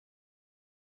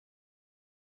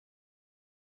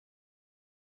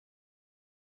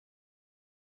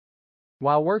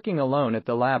While working alone at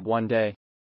the lab one day,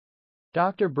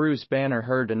 Dr. Bruce Banner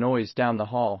heard a noise down the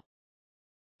hall.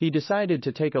 He decided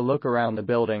to take a look around the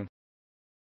building.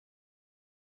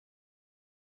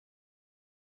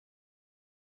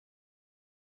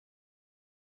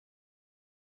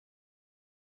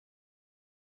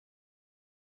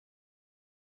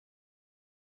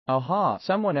 Aha!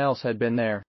 Someone else had been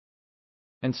there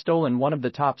and stolen one of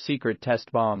the top-secret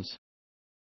test bombs.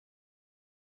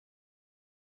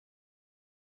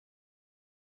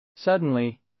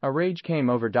 Suddenly, a rage came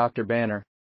over Dr. Banner.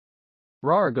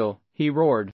 "Rargle!" he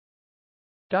roared.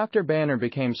 Dr. Banner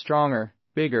became stronger,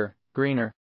 bigger,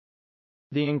 greener.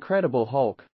 The Incredible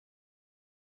Hulk.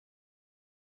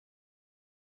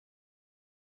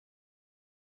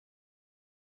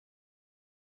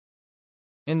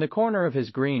 In the corner of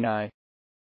his green eye,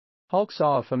 Hulk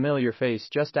saw a familiar face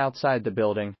just outside the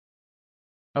building.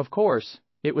 Of course,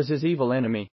 it was his evil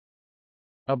enemy,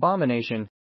 Abomination.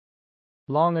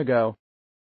 Long ago,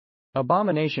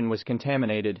 Abomination was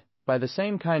contaminated by the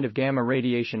same kind of gamma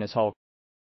radiation as Hulk.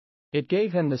 It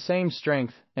gave him the same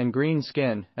strength and green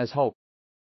skin as Hulk,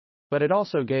 but it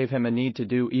also gave him a need to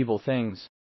do evil things.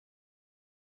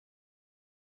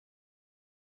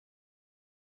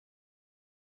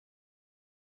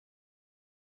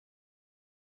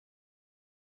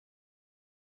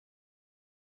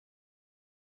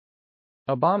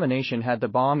 Abomination had the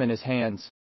bomb in his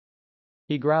hands.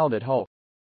 He growled at Hulk.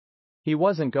 He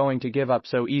wasn't going to give up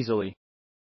so easily.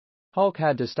 Hulk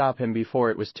had to stop him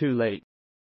before it was too late.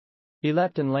 He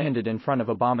leapt and landed in front of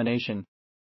Abomination.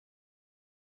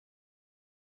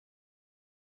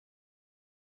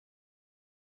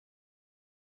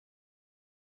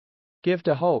 "Give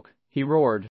to Hulk," he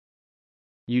roared.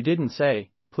 "You didn't say,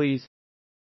 please."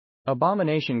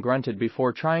 Abomination grunted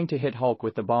before trying to hit Hulk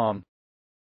with the bomb.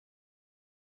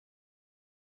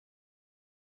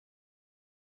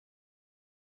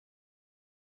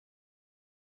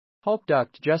 Hulk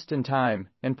ducked just in time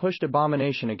and pushed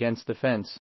Abomination against the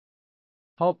fence.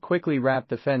 Hulk quickly wrapped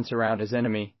the fence around his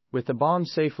enemy, with the bomb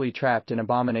safely trapped in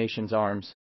Abomination's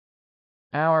arms.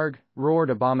 "Ourg!"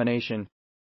 roared Abomination.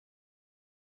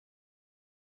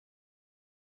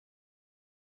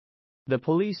 The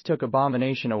police took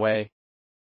Abomination away.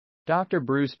 Dr.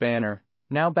 Bruce Banner,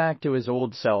 now back to his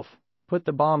old self, put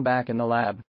the bomb back in the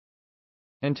lab.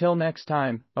 "Until next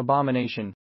time,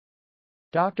 Abomination,"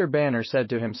 Dr. Banner said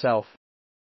to himself.